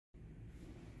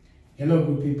Hello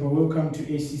good people, welcome to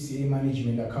ACCA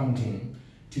Management Accounting.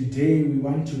 Today we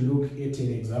want to look at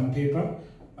an exam paper.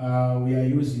 We are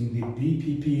using the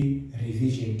BPP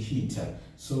revision kit.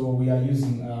 So we are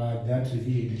using that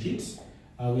revision kit.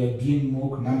 We are doing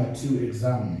mock number 2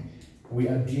 exam. We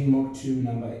are doing mock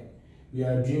number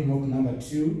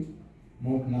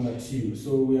 2.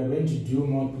 So we are going to do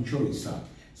multiple choice.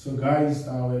 So guys,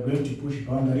 we are going to push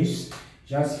boundaries.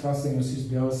 Just fasten your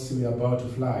seatbelts, we are about to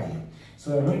fly.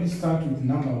 So we're going to start with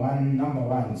number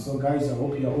one. So guys, I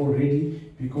hope you are all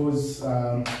ready because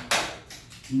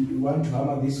we want to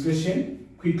hammer this question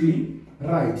quickly.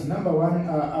 Right, number one,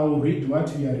 I will read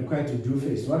what we are required to do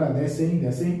first. What are they saying?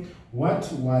 They're saying,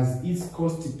 what was its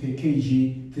cost per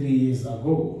kg 3 years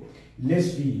ago?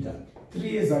 Let's read. 3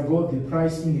 years ago, the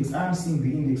price index, I'm seeing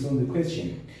the index on the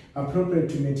question, appropriate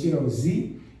to material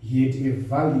Z, he had a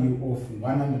value of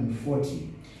 140.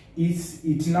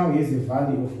 It now has a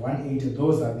value of 180.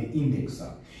 Those are the index.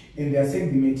 And they are saying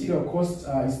the material cost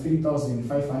is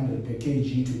 3,500 per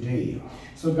kg today.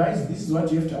 So guys, this is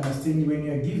what you have to understand when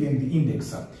you are given the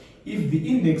index. If the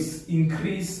index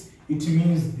increase, it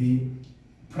means the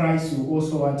price will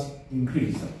also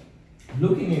increase.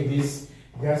 Looking at this,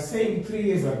 they are saying 3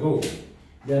 years ago.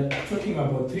 They are talking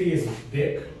about 3 years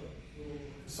back.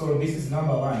 So this is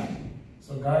number one.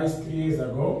 So guys, 3 years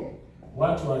ago,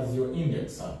 what was your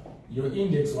index? Your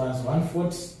index was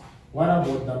 140. What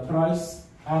about the price?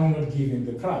 I'm not giving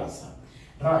the price.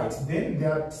 Right, then they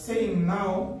are saying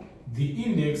now the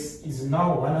index is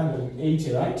now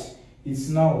 180, right? It's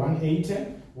now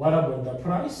 180. What about the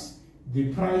price?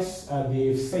 The price,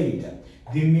 they've said,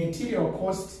 the material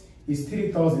cost is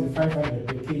 3,500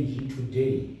 per kg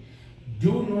today.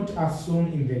 Do not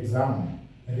assume in the exam.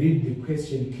 Read the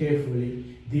question carefully.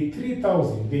 The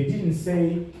 3,000, they didn't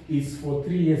say it's for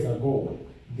 3 years ago.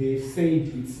 They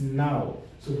said it's now.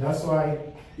 So that's why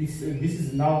this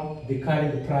is now the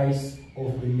current price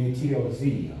of the material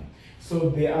Z.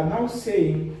 So they are now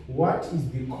saying what is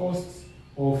the cost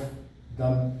of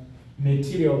the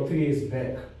material 3 years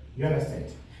back. You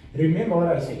understand? Remember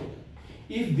what I said.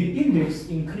 If the index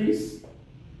increase,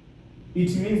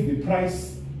 it means the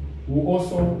price will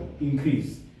also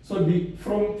increase. So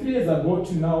from 3 years ago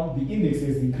to now, the index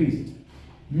has increased,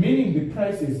 meaning the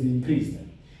price has increased,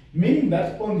 meaning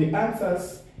that on the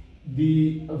answers,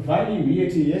 the value here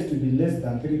has to be less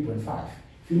than 3.5.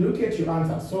 If you look at your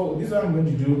answer, so this is what I'm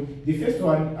going to do. The first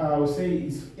one I will say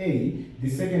is A, the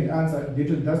second answer,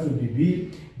 that will be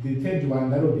B, the third one,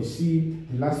 that will be C,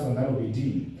 the last one, that will be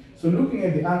D. So looking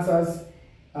at the answers,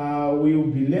 we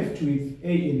will be left with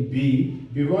A and B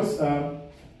because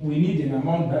we need an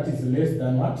amount that is less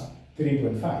than what?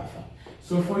 3.5.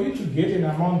 So for you to get an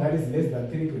amount that is less than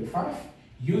 3.5,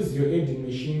 use your adding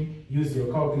machine, use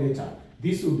your calculator.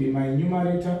 This will be my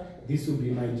numerator, this will be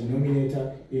my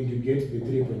denominator, and you get the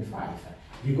 3.5.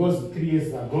 Because 3 years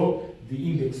ago, the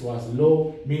index was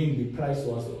low, meaning the price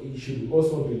it should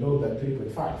also be lower than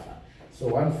 3.5. So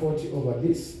 140 over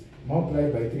this,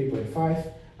 multiplied by 3.5,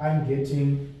 I'm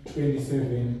getting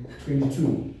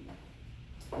 2722,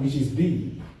 which is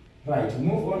B. Right,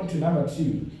 move on to number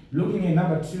 2. Looking at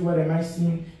number 2, what am I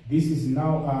seeing? This is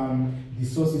now the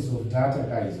sources of data,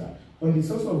 guys. On the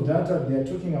source of data, they are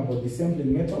talking about the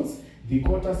sampling methods, the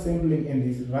quarter sampling, and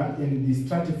the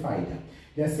stratified.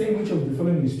 They are saying which of the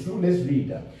following is true. Let's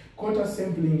read. Quarter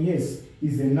sampling, yes,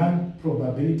 is a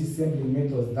non-probability sampling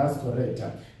method. That's correct.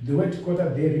 The word quarter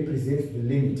there represents the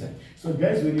limit. So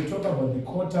guys, when you talk about the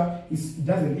quarter, it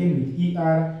doesn't end with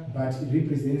ER, but it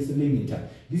represents the limit.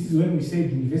 This is when we say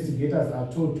the investigators are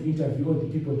told to interview all the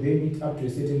people they meet up to a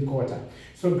certain quarter.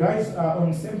 So guys,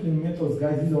 on sampling methods,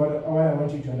 guys, this is what I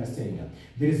want you to understand.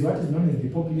 There is what is known as the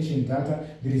population data.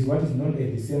 There is what is known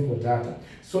as the sample data.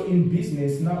 So in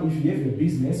business, now if you have a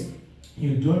business,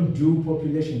 you don't do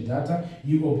population data,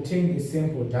 you obtain a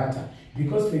sample data.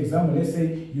 Because, for example, let's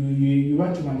say you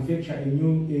want to manufacture a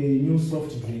new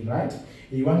soft drink, right?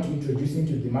 You want to introduce it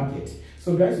into the market.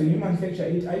 So guys, when you manufacture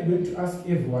it, I'm going to ask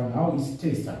everyone how is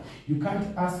taste. You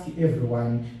can't ask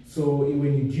everyone. So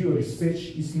when you do your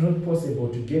research, it's not possible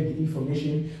to get the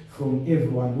information from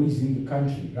everyone who is in the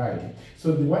country, right?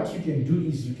 So what you can do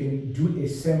is you can do a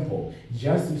sample.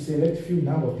 Just you select few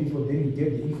number of people, then you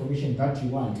get the information that you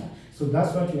want. So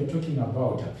that's what we are talking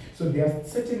about. So there are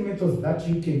certain methods that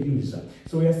you can use.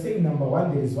 So we are saying number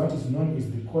one, there is what is known as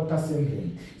the quarter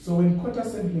sampling. So when quarter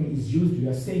sampling is used, we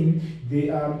are saying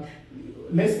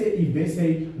let's say if they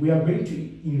say we are going to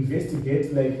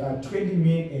investigate like 20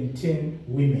 men and 10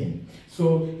 women.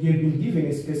 So you've been given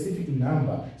a specific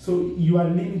number. So you are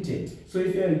limited. So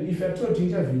if you're told to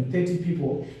interview 30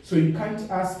 people, so you can't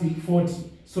ask 40.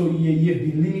 So you have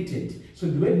been limited. So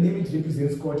the word limit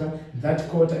represents quarter, that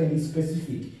quarter, and is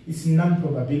specific. It's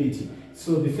non-probability.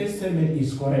 So the first statement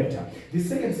is correct. The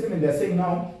second statement, they are saying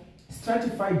now,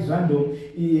 stratified random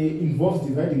involves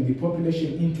dividing the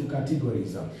population into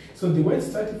categories. So the word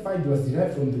stratified was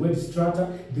derived from the word strata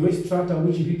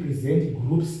which represent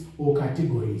groups or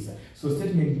categories. So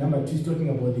statement number 2 is talking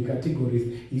about the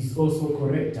categories is also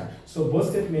correct. So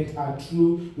both statements are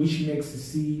true, which makes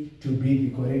C to be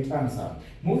the correct answer.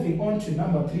 Moving on to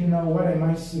number 3 now, what am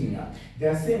I seeing? They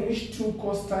are saying which two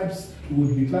cost types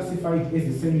would be classified as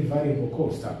the semi-variable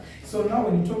cost. So now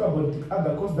when you talk about the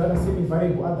other costs that are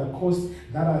semi-variable, other costs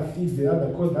that are fixed, the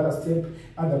other costs that are step,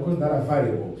 other costs that are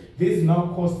variable, this is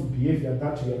now cost behavior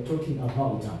that we are talking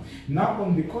about. Now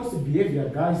on the cost behavior,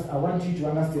 guys, I want you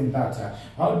to understand that.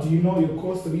 How do you know your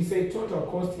cost? We say total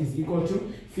cost is equal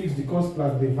to fixed cost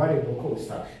plus the variable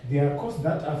cost. There are costs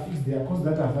that are fixed, there are costs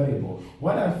that are variable.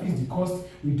 What are fixed costs?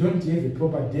 We don't have a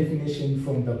proper definition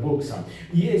from the books.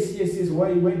 Yes.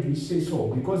 Why do we say so?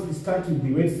 Because it starts with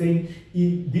the word saying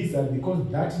these are the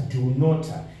costs that do not.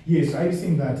 Yes, I'm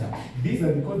saying that these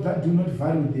are the costs that do not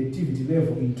vary with the activity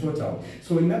level in total.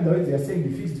 So in other words, they are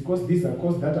saying the fixed costs, these are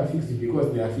costs that are fixed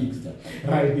because they are fixed.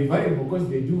 Right, the variable costs,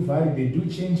 they do vary, they do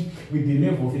change with the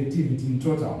level of activity in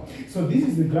total. So this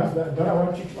is the graph that I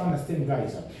want you to understand,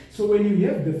 guys. So when you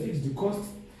have the fixed costs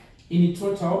in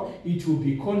total, it will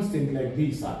be constant like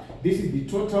this. This is the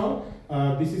total.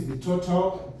 This is the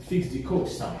total fixed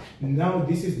cost. Now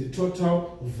this is the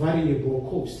total variable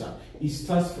cost. It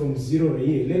starts from 0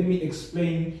 here. Let me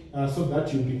explain so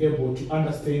that you'll be able to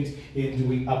understand and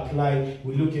we apply,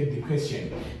 we look at the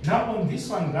question. Now on this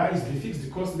one, guys, the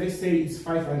fixed cost, let's say it's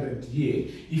 500 here.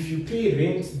 If you pay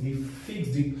rent,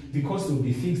 the cost will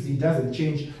be fixed. It doesn't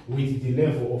change with the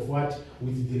level of what?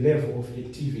 With the level of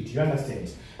activity. You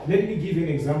understand? Let me give you an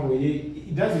example here.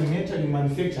 It doesn't matter you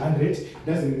manufacture 100, it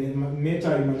doesn't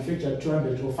matter you manufacture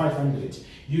 200 or 500.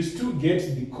 You still get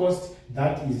the cost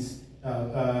that is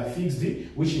fixed,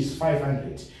 which is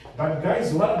 500. But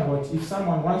guys, what about if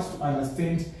someone wants to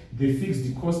understand the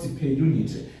fixed cost per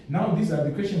unit? Now these are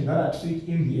the questions that are tricked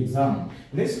in the exam.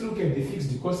 Let's look at the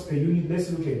fixed cost per unit. Let's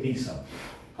look at this.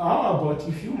 How about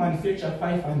if you manufacture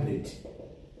 500?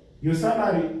 Your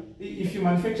salary, if you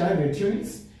manufacture 100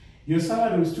 units, your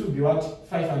salary will still be what?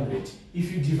 500.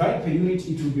 If you divide per unit,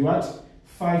 it will be what?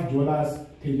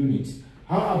 $5 per unit.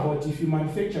 How about if you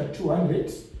manufacture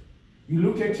 200? You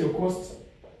look at your cost,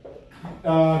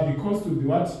 the cost will be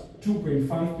what? 2.5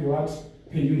 per watt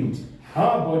per unit.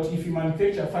 How about if you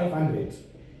manufacture 500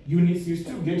 units, you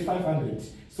still get 500.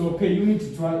 So per unit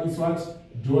is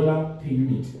what? Dollar per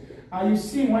unit. Are you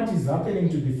seeing what is happening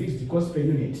to the fixed cost per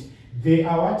unit? They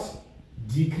are what?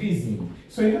 Decreasing.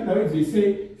 So in other words, we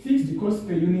say fixed cost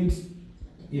per unit,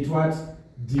 it what?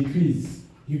 Decrease.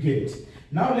 You get it.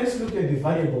 Now let's look at the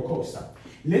variable cost.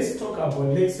 Let's talk about,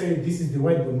 let's say this is the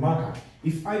whiteboard marker.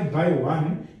 If I buy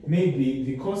one, maybe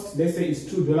the cost, let's say it's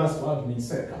 $2 for argument's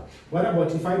sake. What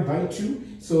about if I buy two?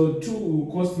 So 2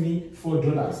 will cost me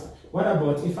 $4. What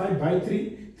about if I buy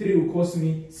 3? 3 will cost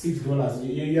me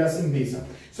 $6. You are seeing this.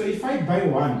 So if I buy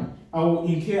one, I will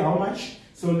incur how much?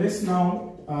 So let's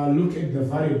now look at the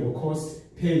variable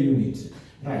cost per unit.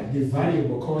 Right, the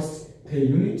variable cost per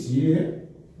unit here.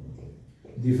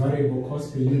 The variable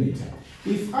cost per unit.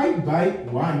 If I buy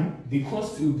one, the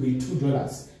cost will be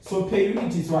 $2. So per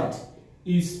unit is what?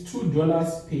 Is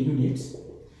 $2 per unit.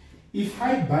 If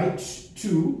I buy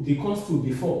two, the cost will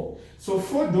be 4. So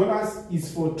 $4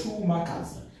 is for 2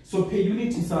 markers. So per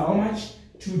unit is how much?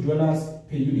 $2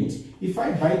 per unit. If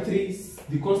I buy 3,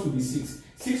 the cost will be 6.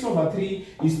 6 over 3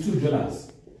 is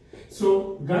 $2.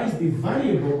 So guys, the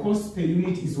variable cost per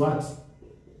unit is what?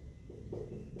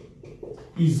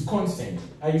 Is constant.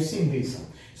 Are you seeing this?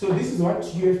 So this is what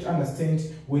you have to understand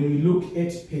when we look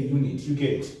at per unit. You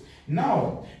get it.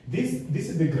 Now, this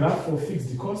is the graph for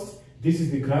fixed cost. This is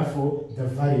the graph for the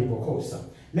variable cost.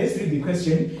 Let's read the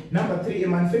question. Number 3, a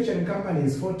manufacturing company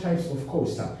has 4 types of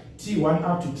cost, T1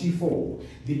 up to T4.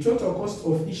 The total cost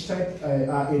of each type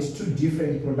at 2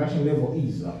 different production levels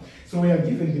is. So we are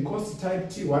given the cost type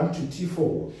T1 to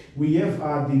T4. We have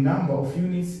the number of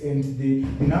units and the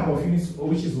number of units,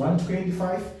 which is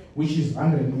 125, which is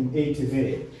 180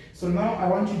 there. So now I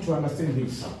want you to understand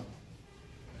this.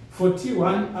 For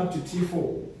T1 up to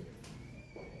T4,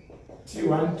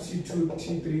 T1, T2,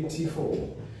 T3,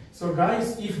 T4. So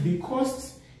guys, if the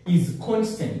cost is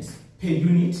constant per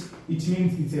unit, it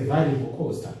means it's a variable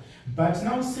cost. But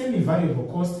now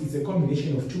semi-variable cost is a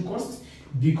combination of 2 costs.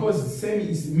 because semi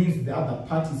means the other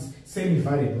part is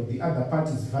semi-variable, the other part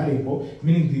is variable,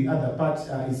 meaning the other part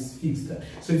is fixed.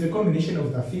 So it's a combination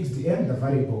of the fixed and the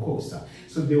variable cost.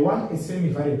 So they want a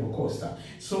semi-variable cost.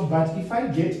 So, but if I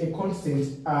get a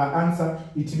constant answer,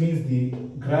 it means the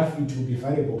graph, it will be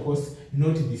variable cost,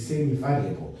 not the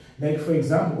semi-variable. Like for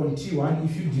example, on T1,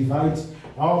 if you divide,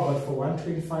 how about for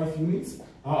 125 units,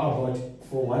 how about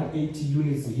for 180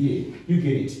 units here, you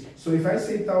get it. So if I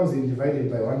say 1,000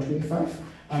 divided by 125,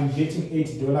 I'm getting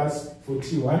 $8 for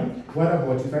T1. What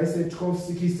about if I say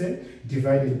 1260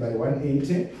 divided by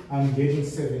 180, I'm getting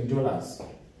 $7.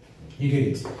 You get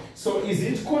it? So is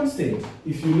it constant?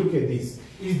 If you look at this,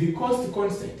 is the cost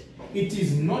constant? It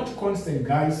is not constant,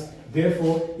 guys.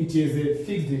 Therefore, it is a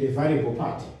fixed and a variable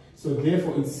part. So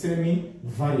therefore, it's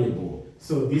semi-variable.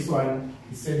 So this one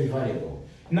is semi-variable.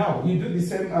 Now, you do the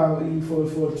same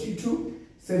for T2,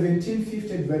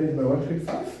 1750 divided by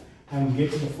 125. I'm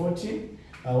getting 14.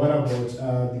 What about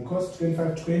the cost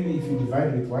 2520? If you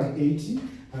divide with 180,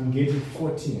 I'm getting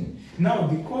 14. Now,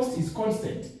 the cost is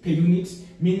constant per unit,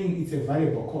 meaning it's a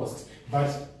variable cost.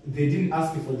 But they didn't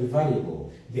ask you for the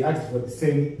variable. They asked for the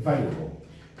same variable.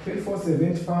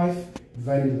 2475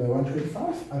 divided by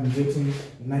 125, I'm getting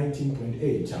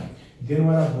 19.8. Then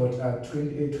what about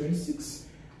 2826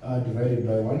 divided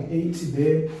by 180?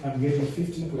 There I'm getting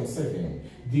 15.7.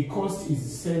 The cost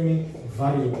is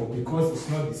semi-variable because it's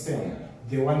not the same.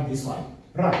 They want this one.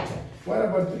 Right. What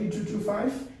about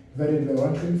 3225 divided by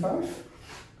 125?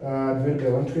 Divided by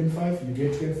 125, you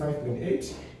get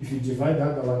 25.8. If you divide the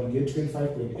other one, you get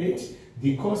 25.8.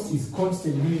 The cost is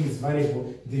constant, meaning it's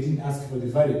variable. They didn't ask for the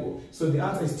variable. So the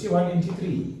answer is T1 and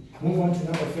T3. Move on to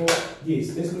number 4.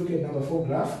 Yes, let's look at number 4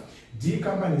 graph. D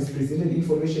company is presented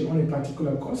information on a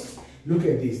particular cost. Look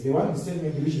at this. They want the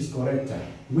statement which is correct.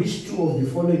 Which two of the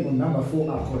following on number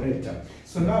 4 are correct?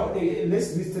 So now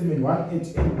let's do statement 1 at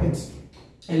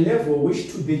a level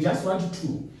which two, they just want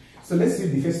 2. So let's see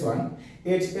the first one.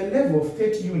 At a level of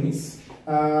 30 units,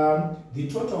 the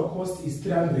total cost is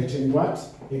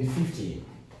 350.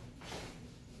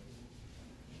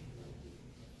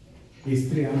 Is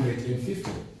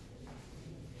 350.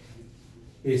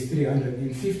 Is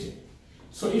 350.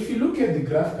 So if you look at the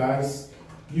graph, guys,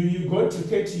 you go to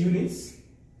 30 units,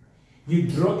 you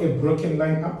draw a broken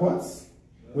line upwards.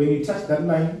 When you touch that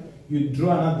line, you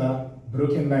draw another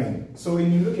broken line. So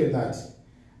when you look at that,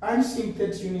 I'm seeing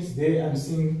 30 units there, I'm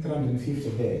seeing 350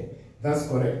 there. That's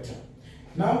correct.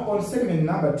 Now on segment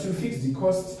number 2, fixed the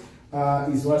cost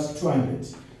is what? 200.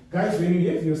 Guys, when you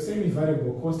have your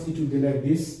semi-variable cost, it will be like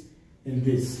this and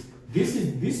this.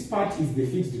 This part is the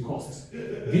fixed cost.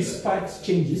 This part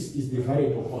changes is the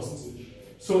variable cost.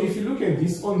 So if you look at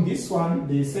this, on this one,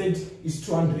 they said it's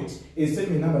 200. In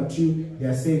segment number 2, they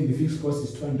are saying the fixed cost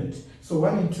is 200. So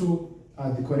 1 and 2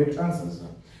 are the correct answers.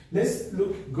 Let's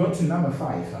go to number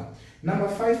 5. Number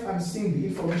 5, I'm seeing the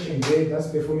information there, that's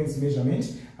performance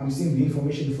measurement. I'm seeing the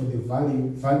information for the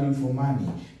value for money.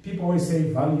 People always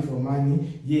say value for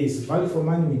money. Yes, value for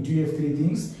money, we do have 3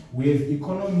 things. We have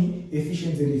economy,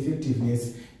 efficiency, and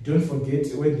effectiveness. Don't forget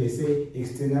when they say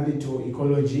externality or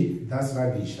ecology, that's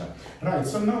rubbish. Right,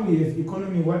 so now we have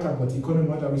economy. What about economy?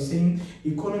 What are we saying?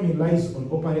 Economy lies on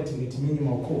operating at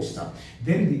minimal cost.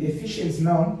 Then the efficiency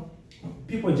now,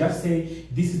 people just say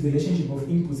this is the relationship of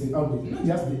inputs and output, not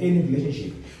just the any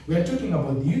relationship. We are talking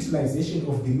about the utilization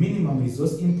of the minimum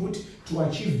resource input to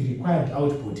achieve the required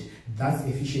output. That's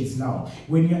efficiency now.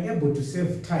 When you're able to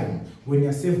save time, when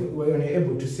you're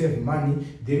able to save money,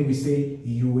 then we say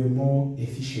you were more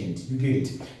efficient. You get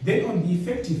it? Then on the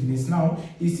effectiveness now,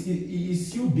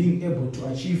 is you being able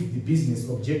to achieve the business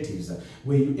objectives.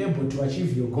 Were you able to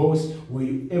achieve your goals? Were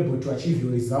you able to achieve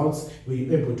your results? Were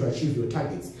you able to achieve your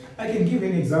targets? I can give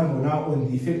an example now on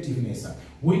the effectiveness.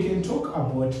 We can talk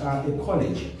about a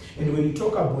college, and when you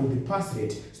talk about the pass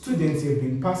rate, students have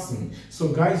been passing. So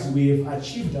guys, we have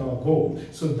achieved our goal.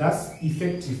 So that's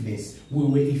effectiveness. We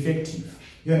were effective.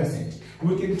 You understand?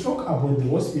 We can talk about the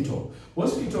hospital.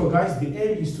 Hospital, guys, the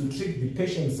aim is to treat the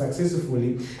patient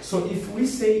successfully. So if we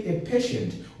say a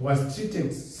patient was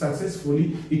treated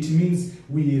successfully, it means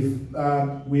we've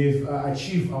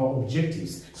achieved our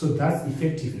objectives. So that's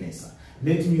effectiveness.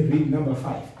 Let me read number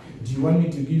 5. Do you want me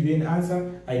to give you an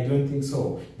answer? I don't think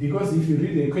so. Because if you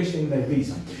read a question like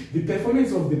this, the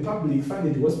performance of the public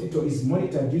funded hospital is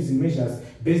monitored using measures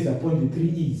based upon the 3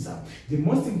 E's. The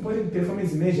most important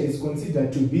performance measure is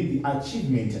considered to be the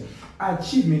achievement.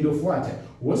 Achievement of what?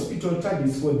 Hospital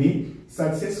targets for the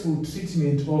successful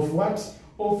treatment of what?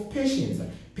 Of patients.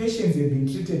 Patients have been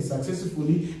treated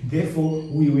successfully, therefore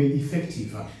we were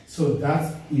effective. So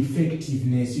that's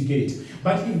effectiveness, you get it.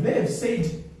 But if they have said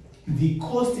the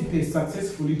cost per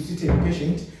successfully treated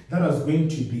patient, that was going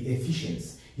to be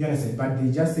efficiency. You understand? But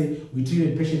they just say we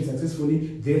treated patient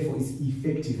successfully, therefore it's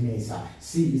effectiveness.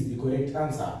 C is the correct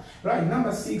answer. Right,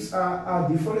 number 6, are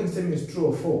the following statements true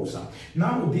or false?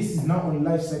 Now this is now on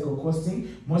life cycle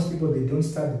costing. Most people, they don't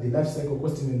study the life cycle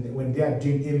costing when they are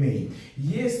doing MA.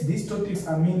 Yes, these topics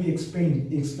are mainly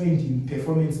explained in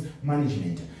performance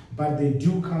management, but they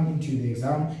do come into the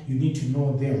exam. You need to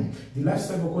know them. The life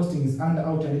cycle costing is under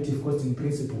alternative costing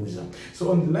principles.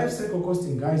 So on the life cycle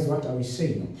costing, guys, what are we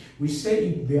saying? We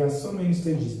say there are so many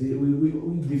stages.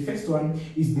 The first one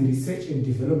is the research and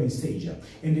development stage,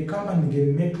 and the company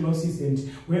can make losses. And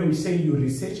when we say you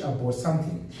research about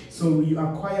something, so you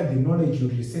acquire the knowledge, you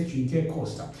research, you incur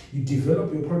cost. You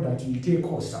develop your product, you incur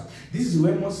cost. This is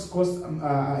where most costs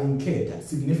are incurred,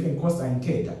 significant costs are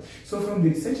incurred. So from the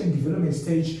research and development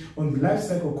stage, on the life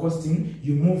cycle costing,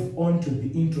 you move on to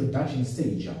the introduction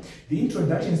stage. The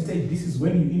introduction stage, this is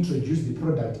when you introduce the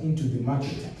product into the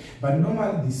market, but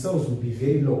normally the sales will be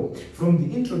very low. From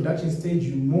the introduction stage,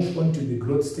 you move on to the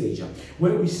growth stage,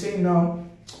 where we say now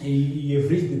you have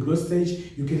reached the growth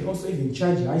stage. You can also even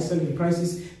charge high selling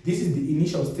prices. This is the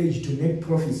initial stage to make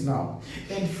profits now.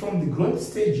 And from the growth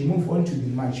stage, you move on to the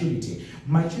maturity.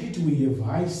 Maturity, we have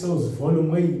high sales volume,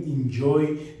 where you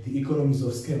enjoy the economies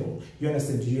of scale. You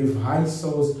understand? You have high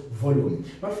sales volume.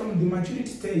 But from the maturity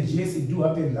stage, yes, it do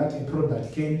happen that a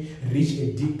product can reach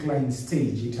a decline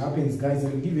stage. It happens, guys. I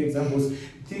will give you examples.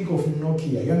 Think of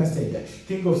Nokia, you understand that?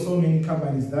 Think of so many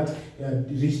companies that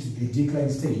reached the decline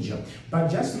stage. But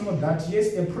just know that,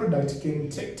 yes, a product can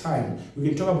take time. We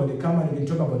can talk about the company, we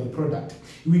can talk about the product.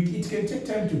 It can take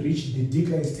time to reach the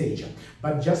decline stage.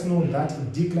 But just know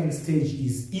that decline stage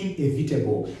is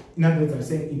inevitable. In other words, I'm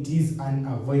saying it is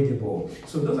unavoidable.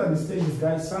 So those are the stages,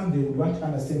 guys. Some they would want to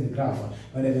understand the graph,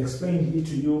 but I've explained it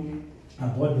to you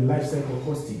about the life cycle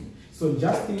costing. So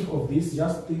just think of this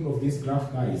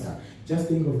graph, guys. Just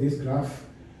think of this graph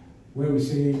where we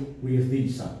say we have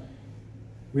this.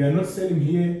 We are not selling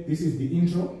here. This is the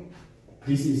intro.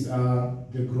 This is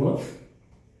the growth.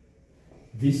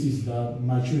 This is the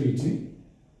maturity.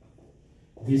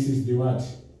 This is the what?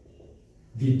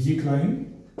 The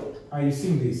decline. Are you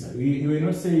seeing this? We are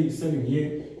not selling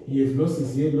here. You have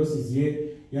losses here, losses here.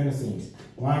 You understand?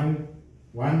 One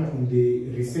on the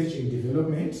research and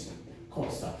development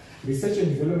cost. Research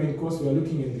and development cost, we are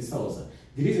looking at the sales.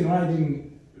 The reason why I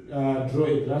didn't draw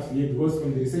a graph here, because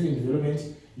on the research and development,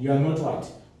 you are not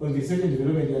what? On the research and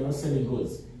development, you are not selling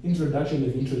goods. Introduction,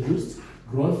 you've introduced,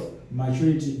 growth,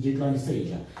 maturity, decline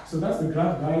stage. So that's the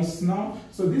graph, guys, now.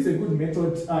 So this is a good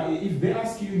method. If they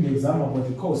ask you in the exam about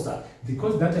the cost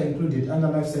that are included under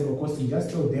life cycle costing,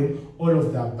 just tell them all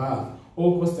of the above.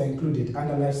 All costs are included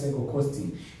under life cycle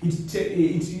costing.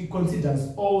 It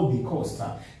considers all the costs.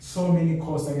 So many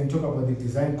costs. I can talk about the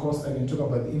design cost, I can talk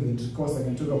about the inventory cost, I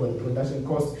can talk about the production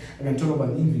cost, I can talk about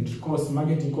the inventory cost,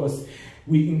 marketing cost.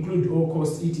 We include all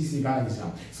costs, etc. guys.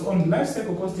 So on the life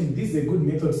cycle costing, this is a good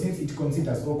method since it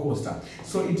considers all costs.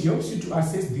 So it helps you to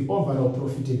assess the overall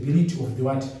profitability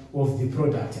of the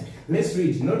product. Let's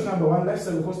read. Note number 1, life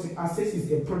cycle costing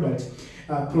assesses a product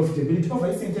profitability over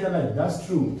its entire life. That's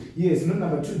true. Yes. Note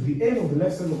number 2, the aim of the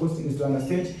life cycle costing is to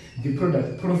understand the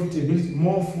product profitability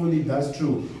more fully. That's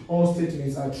true. All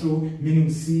statements are true, meaning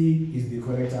C is the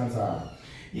correct answer.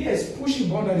 Yes, pushing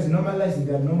boundaries normalizing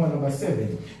the abnormal. Number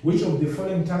 7, which of the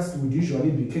following tasks would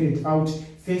usually be carried out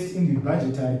first in the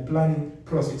budgetary planning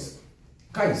process?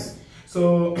 Guys,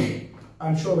 so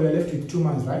I'm sure we are left with 2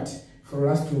 months, right, for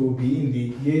us to be in the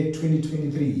year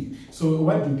 2023. So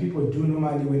what do people do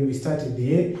normally when we start the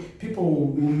year? People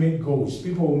will make goals.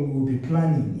 People will be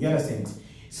planning. You understand?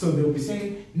 So they will be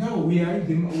saying, now we are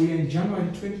in January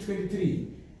 2023.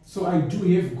 So I do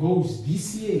have goals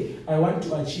this year. I want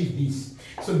to achieve this.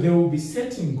 So they will be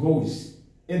setting goals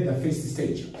at the first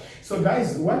stage. So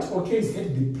guys, what occurs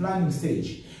at the planning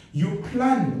stage? You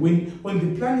plan. When on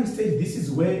the planning stage, this is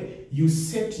where you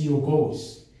set your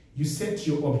goals. You set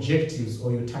your objectives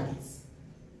or your targets.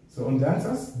 So on the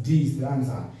answers, D is the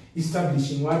answer.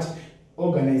 Establishing what?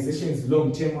 Organization's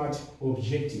long-term what?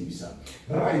 Objectives.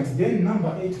 Right, then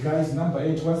number 8, guys. Number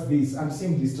 8, what's this? I'm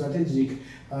seeing the strategic,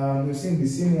 I'm seeing the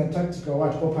senior, tactical,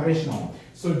 what? Operational.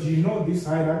 So do you know this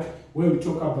hierarchy where we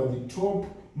talk about the top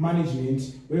management,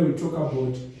 where we talk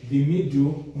about the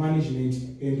middle management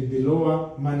and the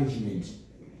lower management?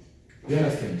 You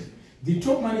understand? The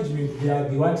top management, they are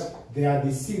the what? They are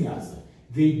the seniors.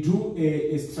 They do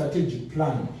a strategic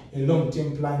plan, a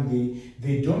long-term plan.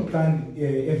 They don't plan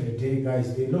every day,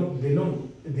 guys. They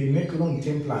make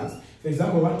long-term plans. For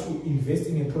example, want to invest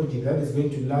in a project that is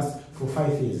going to last for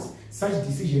 5 years. Such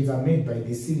decisions are made by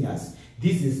the seniors.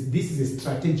 This is a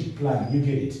strategic plan, you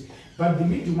get it. But the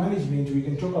middle management, we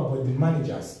can talk about the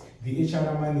managers, the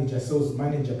HR manager, sales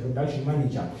manager, production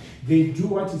manager. They do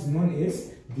what is known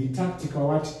as the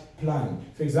tactical plan.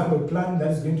 For example, a plan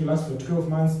that is going to last for 12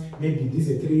 months, maybe this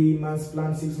is a 3 months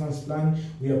plan, 6 months plan.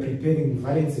 We are preparing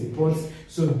variance reports.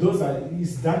 So those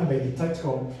is done by the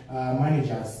tactical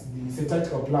managers. It's a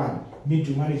tactical plan, mid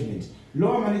to management.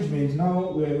 Lower management,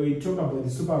 now where we talk about the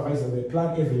supervisor, they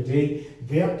plan every day.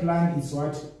 Their plan is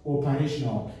what?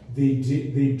 Operational.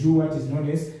 They do what is known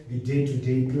as the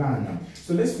day-to-day plan.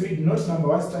 So let's read note number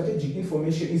 1. Strategic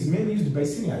information is mainly used by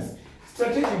seniors.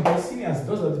 Strategic by seniors,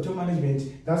 those are the top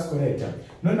management, that's correct.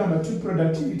 Note number 2,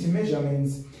 productivity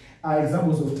measurements are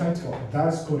examples of tactical,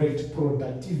 that's correct.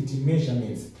 Productivity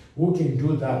measurements, who can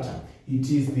do that?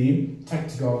 It is the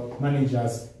tactical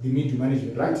managers, the mid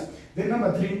management, right? Then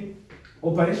number 3,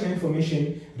 operational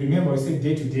information, remember I said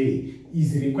day-to-day,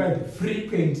 is required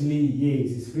frequently.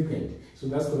 Yes, it's frequent. So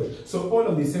that's correct. So all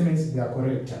of the statements, they are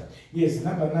correct. Yes,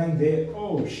 number 9 there.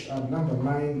 Number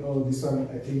 9. Oh, this one,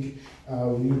 I think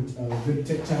we need to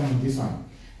take time on this one.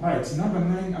 All right, number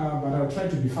 9, but I'll try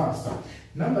to be faster.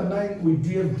 Number 9, we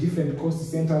do have different cost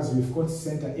centers. We've cost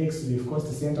center X, we've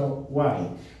cost center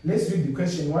Y. Let's read the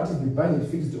question. What is the budget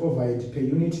fixed overhead per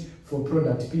unit for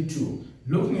product P2?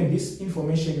 Looking at this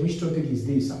information, which topic is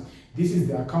this? This is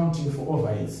the accounting for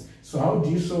overheads. So how do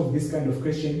you solve this kind of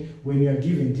question when you are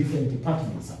given different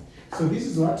departments? So this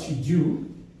is what you do.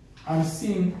 I'm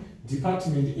seeing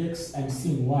department X, I'm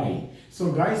seeing Y.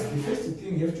 So guys, the first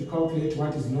thing you have to calculate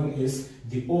what is known as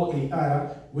the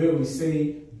OAR, where we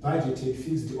say budgeted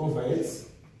fixed overheads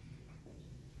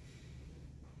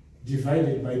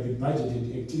divided by the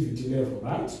budgeted activity level,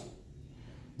 right?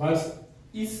 But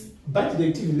it's budgeted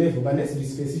activity level, but let's be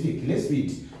specific. Let's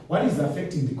read. What is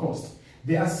affecting the cost?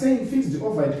 They are saying fixed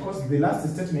overhead costs, the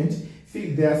last statement,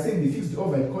 they are saying the fixed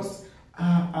overhead costs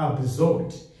are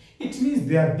absorbed. It means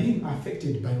they are being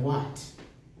affected by what?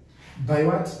 By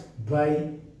what?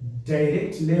 By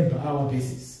direct labor hour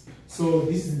basis. So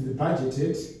this is the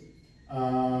budgeted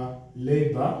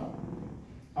labor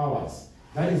hours.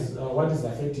 That is what is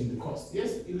affecting the cost.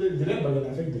 Yes, the labor will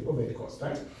affect the overhead cost,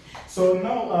 right? So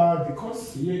now the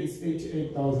cost here is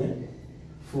 88,000.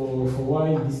 For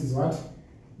Y, this is what?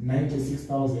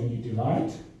 96,000. You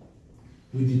divide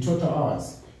with the total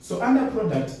hours. So under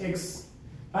product X,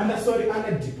 under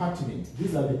department,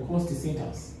 these are the cost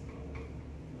centers.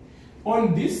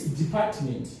 On this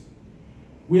department,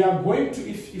 we are going to,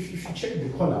 if you check the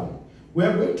column, we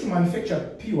are going to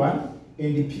manufacture P1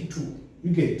 and the P2.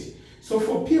 You get it? So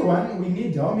for P1, we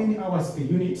need how many hours per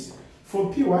unit?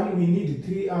 For P1, we need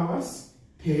 3 hours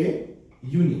per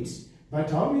unit. But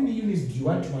how many units do you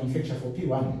want to manufacture for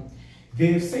P1?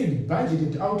 They've said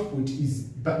budgeted output is,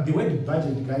 but the word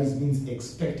budget, guys, means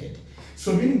expected.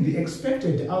 So meaning the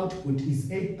expected output is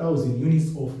 8,000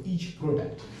 units of each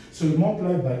product. So you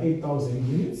multiply by 8,000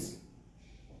 units,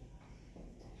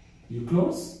 you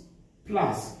close,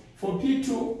 plus for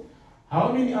P2,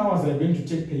 how many hours are going to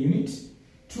take per unit?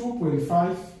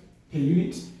 2.5 per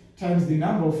unit times the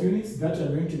number of units that you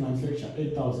are going to manufacture,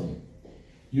 8,000.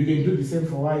 You can do the same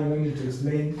for Y. You don't need to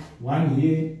explain. 1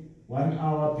 year, 1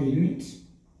 hour per unit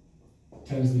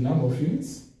times the number of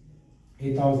units.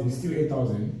 8,000 is still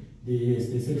 8,000.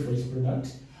 They said for each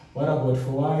product. What about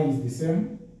for Y is the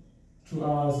same. 2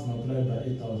 hours multiplied by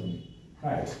 8,000.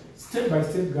 Right. Step by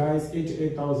step, guys.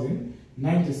 88,000,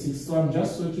 96. So I'm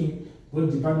just working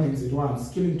both departments at once.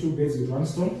 Killing 2 birds with 1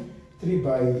 stone. 3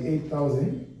 by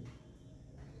 8,000.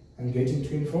 I'm getting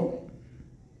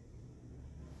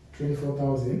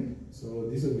 24,000. So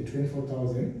this will be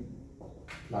 24,000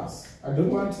 plus. I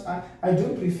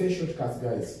don't prefer shortcuts,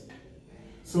 guys.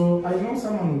 So I know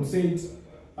someone would say,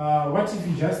 what if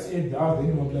you just add the hours, then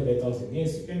you multiply by 1,000?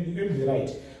 Yes, you can be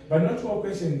right. But not all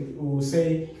questions will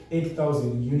say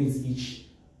 8,000 units each.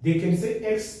 They can say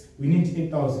X, we need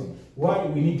 8,000. Y,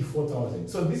 we need 4,000.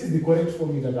 So this is the correct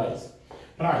formula, guys.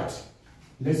 Right.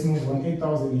 Let's move on.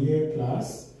 8,000 here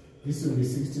plus, this will be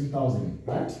 16,000,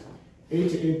 right?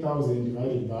 88,000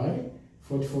 divided by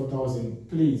 44,000.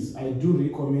 Please, I do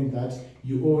recommend that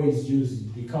you always use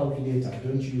the calculator.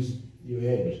 Don't use your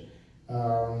head.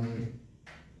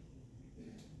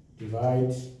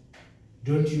 Divide.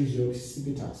 Don't use your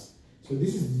exhibitors. So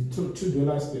this is the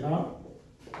 $2 per hour.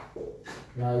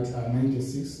 Right,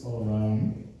 96 over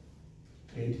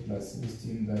 8 plus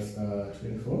 16, that's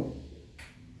 24.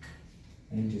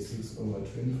 96 over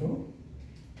 24.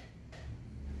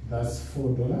 That's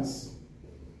 $4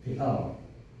 per hour.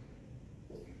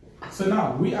 So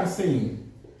now we are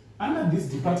saying under this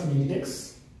department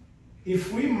X,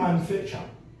 if we manufacture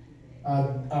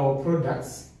our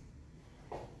products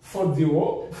for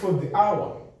the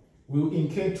hour, we will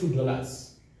incur $2.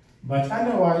 But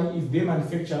otherwise, if they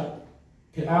manufacture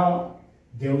per hour,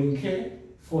 they will incur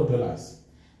 $4.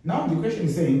 Now the question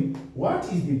is saying, what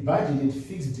is the budgeted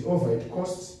fixed overhead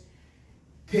cost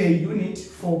per unit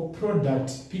for product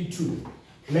P2?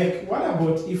 Like, what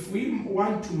about if we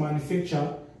want to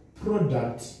manufacture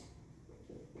product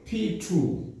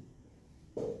P2?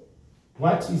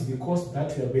 What is the cost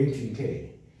that we are going to incur?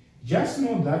 Just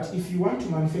know that if you want to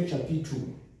manufacture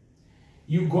P2,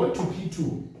 you go to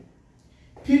P2.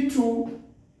 P2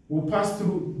 will pass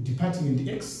through department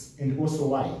X and also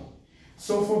Y.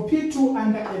 So for P2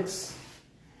 under X,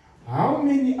 how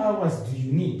many hours do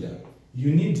you need?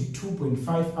 You need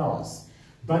 2.5 hours.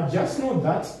 But just know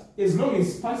that as long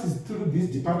as it passes through this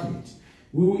department,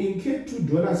 we will incur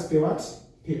 $2 per what?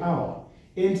 Per hour.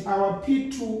 And our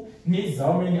P2 needs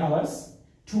how many hours?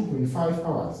 2.5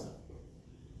 hours.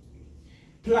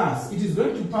 Plus, it is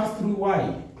going to pass through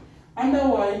Y. Under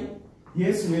Y,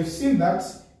 yes, we have seen that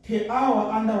per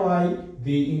hour under Y,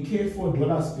 they incur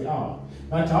 $4 per hour.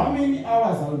 But how many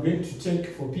hours are we going to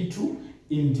take for P2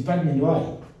 in department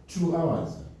Y? 2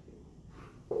 hours.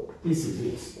 This is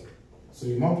it. So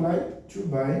you multiply 2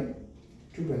 by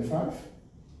 2.5,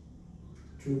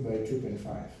 2 by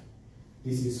 2.5.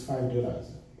 This is $5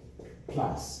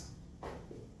 plus.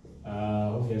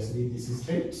 Obviously, this is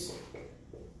 8.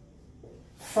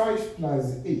 5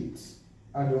 plus 8.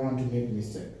 I don't want to make a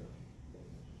mistake.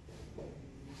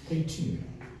 18.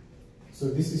 So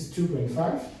this is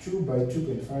 2.5. 2 by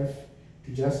 2.5.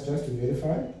 To just to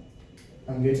verify,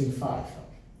 I'm getting 5.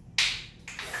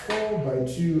 4 by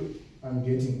 2, I'm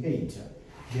getting 8.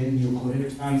 Then your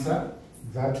correct answer,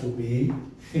 that will be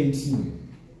 13.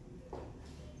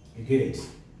 You get it?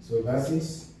 So that's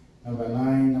it. Number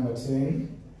 9, number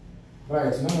 10.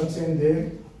 Right, number 10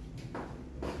 there.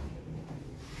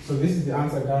 So this is the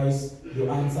answer, guys. Your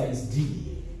answer is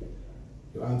D.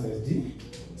 Your answer is D.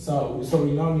 So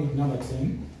we now need number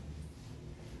 10.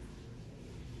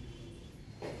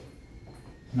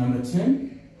 Number 10.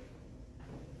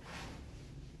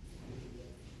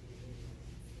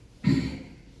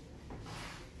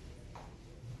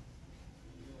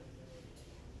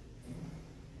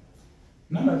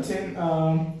 Number 10,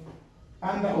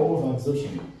 under or over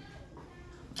absorption.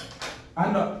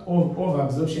 Under or over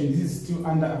absorption, this is still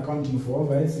under accounting for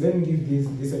overheads. Let me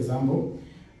give this example.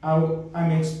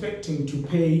 I'm expecting to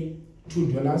pay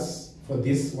 $2 for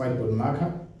this whiteboard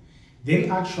marker.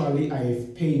 Then actually I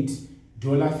have paid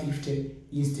 $1.50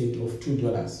 instead of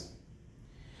 $2.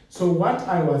 So what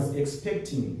I was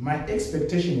expecting, my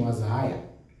expectation was higher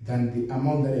than the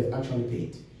amount that I've actually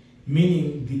paid.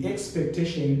 Meaning the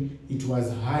expectation, it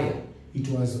was higher, it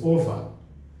was over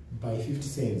by 50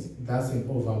 cents. That's an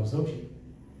over absorption.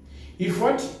 If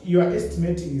what you are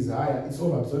estimating is higher, it's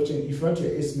over absorption. If what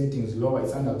you're estimating is lower,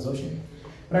 it's under absorption.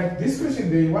 Right, this question,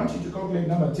 they want you to calculate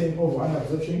number 10 over under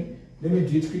absorption. Let me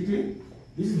do it quickly.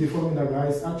 This is the formula,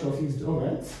 guys, actual fixed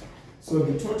overheads. So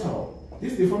the total,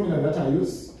 this is the formula that I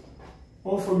use.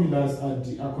 All formulas are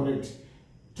correct.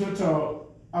 Total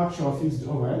actual fixed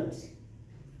overheads.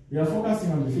 We are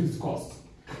focusing on the fixed cost.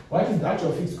 What is the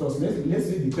actual fixed cost? Let's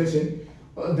read the question.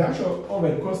 The actual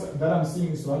overhead cost that I'm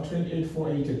seeing is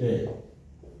 128,480 there.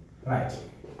 Right.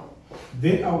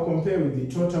 Then I'll compare with the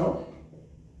total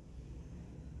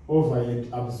overhead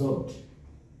absorbed.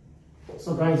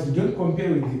 So guys, you don't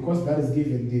compare with the cost that is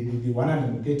given, the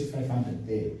 130,500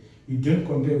 there. You don't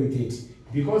compare with it.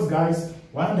 Because guys,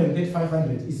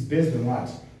 130,500 is based on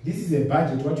what? This is a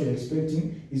budget, what you're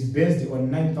expecting is based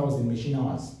on 9,000 machine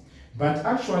hours. But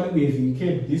actually we have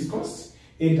incurred this cost.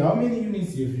 And how many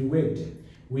units have you worked?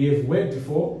 We have worked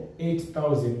for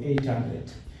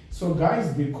 8,800. So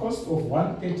guys, the cost of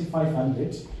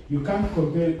 130,500, you can't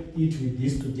compare it with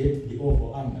this to get the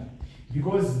over under.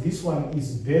 Because this one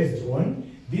is based on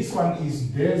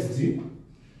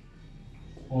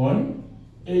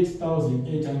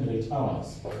 8,800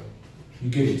 hours. You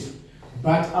get it?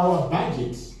 But our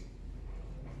budget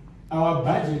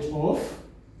of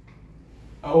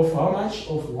how much?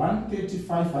 Of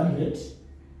 130,500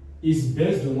 is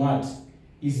based on what?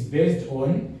 Is based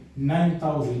on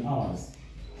 9,000 hours.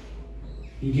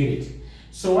 You get it?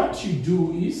 So what you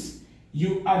do is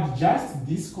you adjust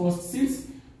this cost. Since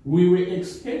we were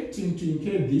expecting to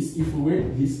incur this if we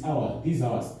work these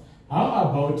hours. How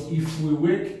about if we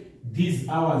work these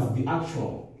hours, the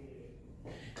actual?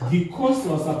 The cost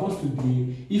was supposed to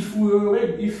be, if we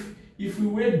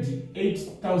worked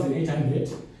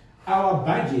 8,800, our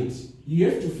budget, you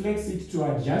have to flex it to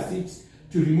adjust it,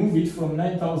 to remove it from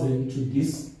 9,000 to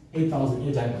this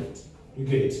 8,800. You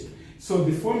get it? So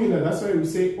the formula, that's why we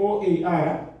say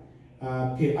OAR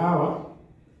per hour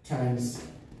times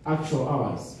actual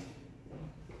hours.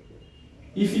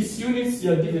 If it's units,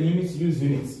 you're given units, use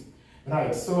units.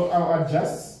 Right, so I'll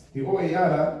adjust the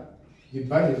OAR, the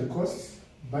budget cost.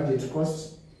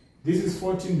 This is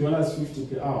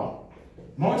 $14.50 per hour.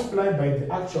 Multiplied by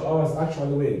the actual hours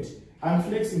actually worked. I'm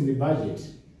flexing the budget.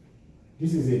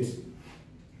 This is it.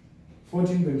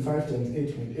 14.5 times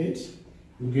 8.8,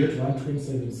 you get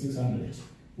 127,600.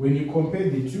 When you compare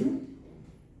the two,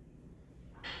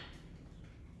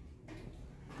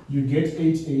 you get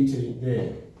 880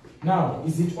 there. Now,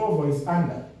 is it over or is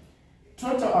under?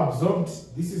 Total absorbed,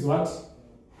 this is what?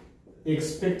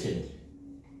 Expected.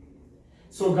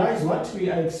 So guys, what we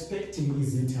are expecting,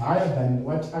 is it higher than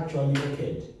what actually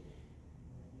occurred?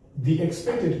 The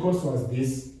expected cost was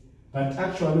this, but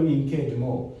actually we incurred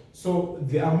more. So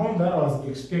the amount that I was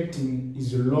expecting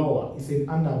is lower. It's an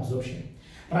under absorption.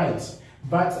 Right.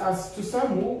 But as to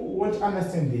some who won't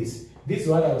understand this is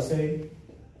what I will say.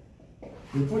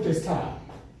 You put a star.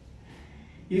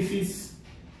 If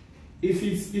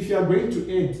you are going to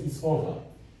add, it's over.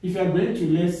 If you are going to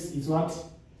less, it's what?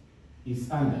 It's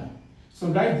under.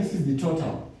 So guys, this is the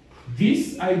total.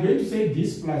 This, I'm going to say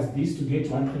this plus this to get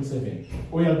 127.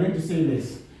 Or you are going to say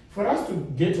less. For us to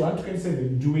get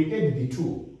 127, do we add the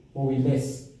 2 or we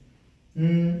less?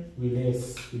 We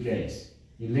less, you get.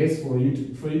 You less for you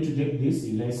to get this,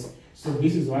 you less. So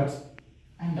this is what?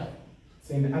 Under. It's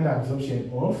an under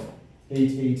absorption of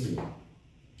 880.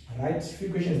 Alright, few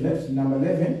questions left. Number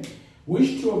 11.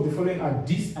 Which two of the following are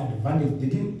disadvantaged? They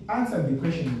didn't answer the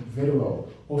question very well.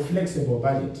 Or flexible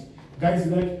budget. Guys,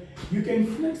 like, you can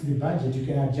flex the budget, you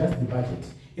can adjust the budget.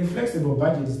 A flexible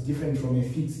budget is different from a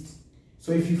fixed.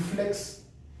 So if you flex,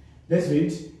 let's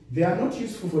read, they are not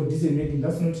useful for decision making.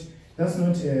 That's not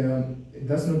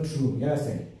true. You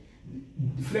understand?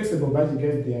 The flexible budget,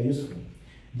 guys, they are useful.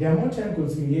 They are more time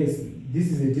consuming. Yes,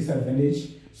 this is a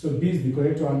disadvantage. So B is the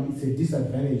correct one. It's a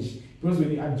disadvantage because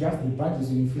when you adjust the budget,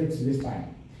 you flex this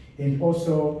time. And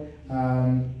also,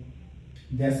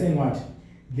 they are saying what?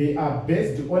 They are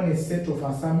based on a set of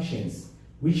assumptions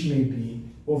which may be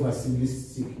over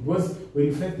simplistic. Because when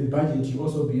you flex the budget, you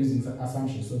also be using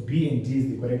assumptions. So B and D is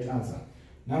the correct answer.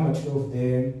 Number 12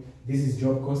 there, this is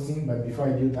job costing, but before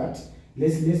I do that,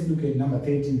 let's look at number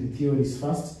 13, the theories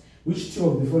first. Which two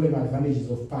of the following advantages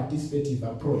of participative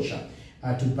approach to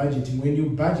budgeting? When you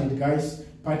budget, guys,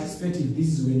 participative,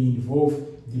 this is when you involve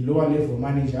the lower level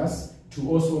managers to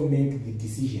also make the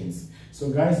decisions. So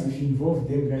guys, if you involve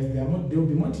them, guys, they'll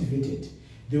be motivated.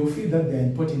 They will feel that they are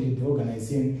important in the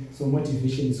organization. So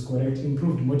motivation is correct.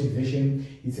 Improved motivation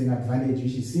is an advantage,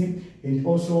 which is seen, and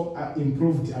also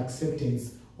improved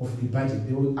acceptance of the budget.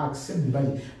 They will accept the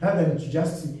budget rather than to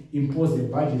just impose the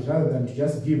budget, rather than to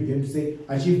just give them to say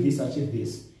achieve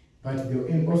this. But they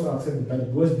will also accept the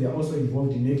budget because they are also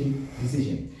involved in making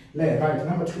decisions. Right,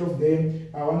 number 12 then,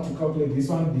 I want to calculate this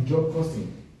one, the job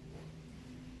costing.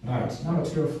 Right, number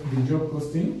 12, the job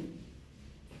costing.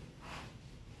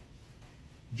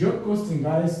 Job costing,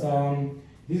 guys,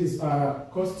 this is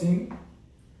costing.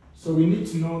 So we need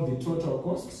to know the total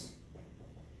costs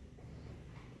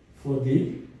for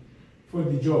the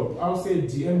job. I'll say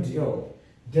DMDL,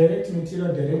 direct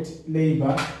material, direct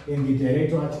labor, and the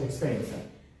direct what expense.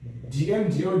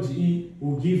 DMDLGE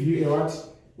will give you a what?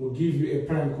 Will give you a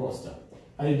prime cost.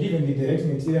 Are you given the direct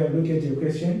material? Look at your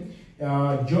question.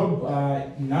 Job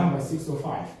number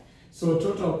 605. So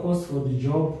total cost for the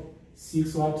job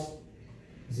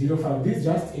 605. This is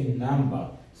just a number.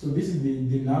 So this is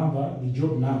the number, the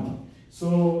job number.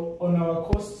 So on our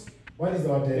costs, what is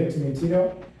our direct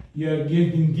material? You've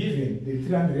been given the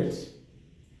 300.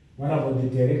 What about the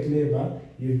direct labor?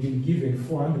 You've been given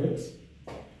 400.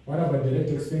 What about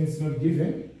direct expense not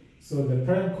given? So the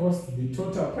prime cost, the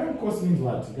total prime cost means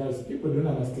what, guys? People don't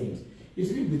understand.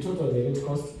 It means the total direct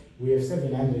cost. We have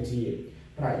 700 here,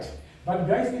 right? But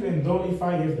guys, even though if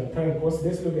I have the prime cost,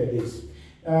 let's look at this.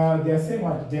 They are saying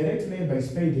what direct labor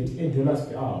is paid at $8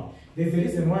 per hour. There's a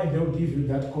reason why they'll give you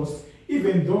that cost,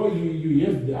 even though you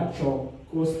have the actual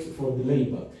cost for the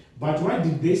labor. But why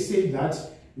did they say that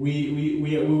we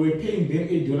were paying them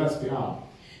 $8 per hour?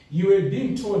 You were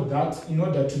being told that in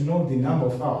order to know the number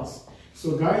of hours.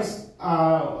 So guys,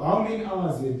 how many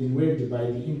hours have been worked by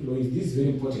the employees? This is very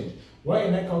important. Why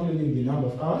am I calculating the number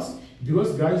of hours?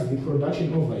 Because guys, the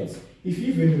production overheads, if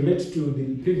you even relate to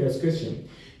the previous question,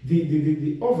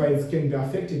 the overheads can be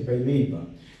affected by labor.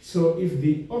 So if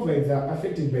the overheads are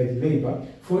affected by the labor,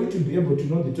 for you to be able to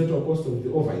know the total cost of the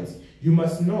overheads, you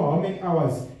must know how many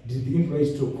hours did the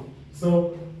employees took.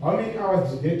 So how many hours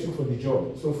did they took for the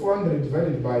job? So 400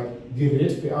 divided by the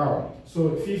rate per hour.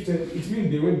 So 50, it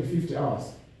means they work 50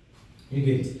 hours. You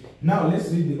get it? Now let's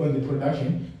read on the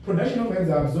production. Production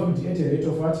overheads are absorbed at a rate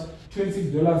of what?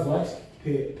 $26 what?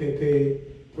 Per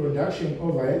production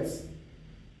overheads.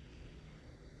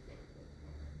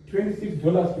 $26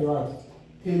 per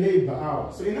what? Per labor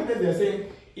hour. So in other words, they're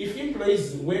saying if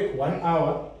employees work 1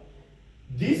 hour,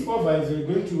 these overheads are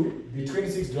going to be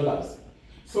 $26.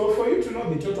 So for you to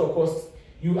know the total cost,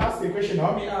 you ask the question,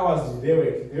 how many hours did they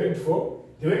work?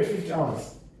 They worked 50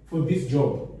 hours for this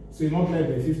job. So you multiply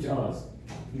by 50 hours.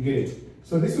 You get it?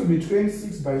 So this will be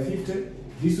 26 by 50.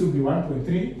 This will be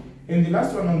 1.3. And the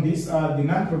last one on this are the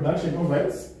non-production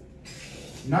overheads.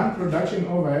 Non-production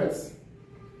overheads.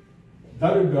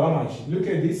 That will be how much? Look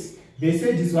at this. They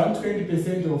said it's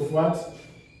 120% of what?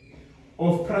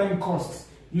 Of prime costs.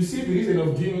 You see the reason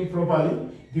of doing it properly?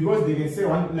 Because they can say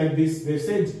one like this. They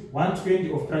said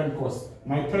 120 of prime cost.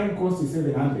 My prime cost is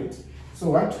 700.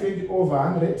 So 120 over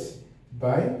 100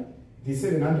 by the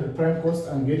 700 prime cost,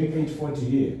 I'm getting 840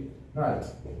 here. Right.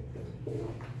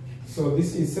 So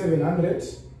this is 700,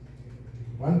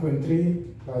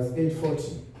 1.3 plus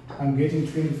 840. I'm getting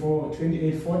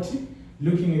 2840.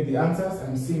 Looking at the answers,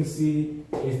 I'm seeing C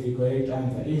is the correct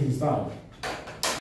answer. Easy stuff.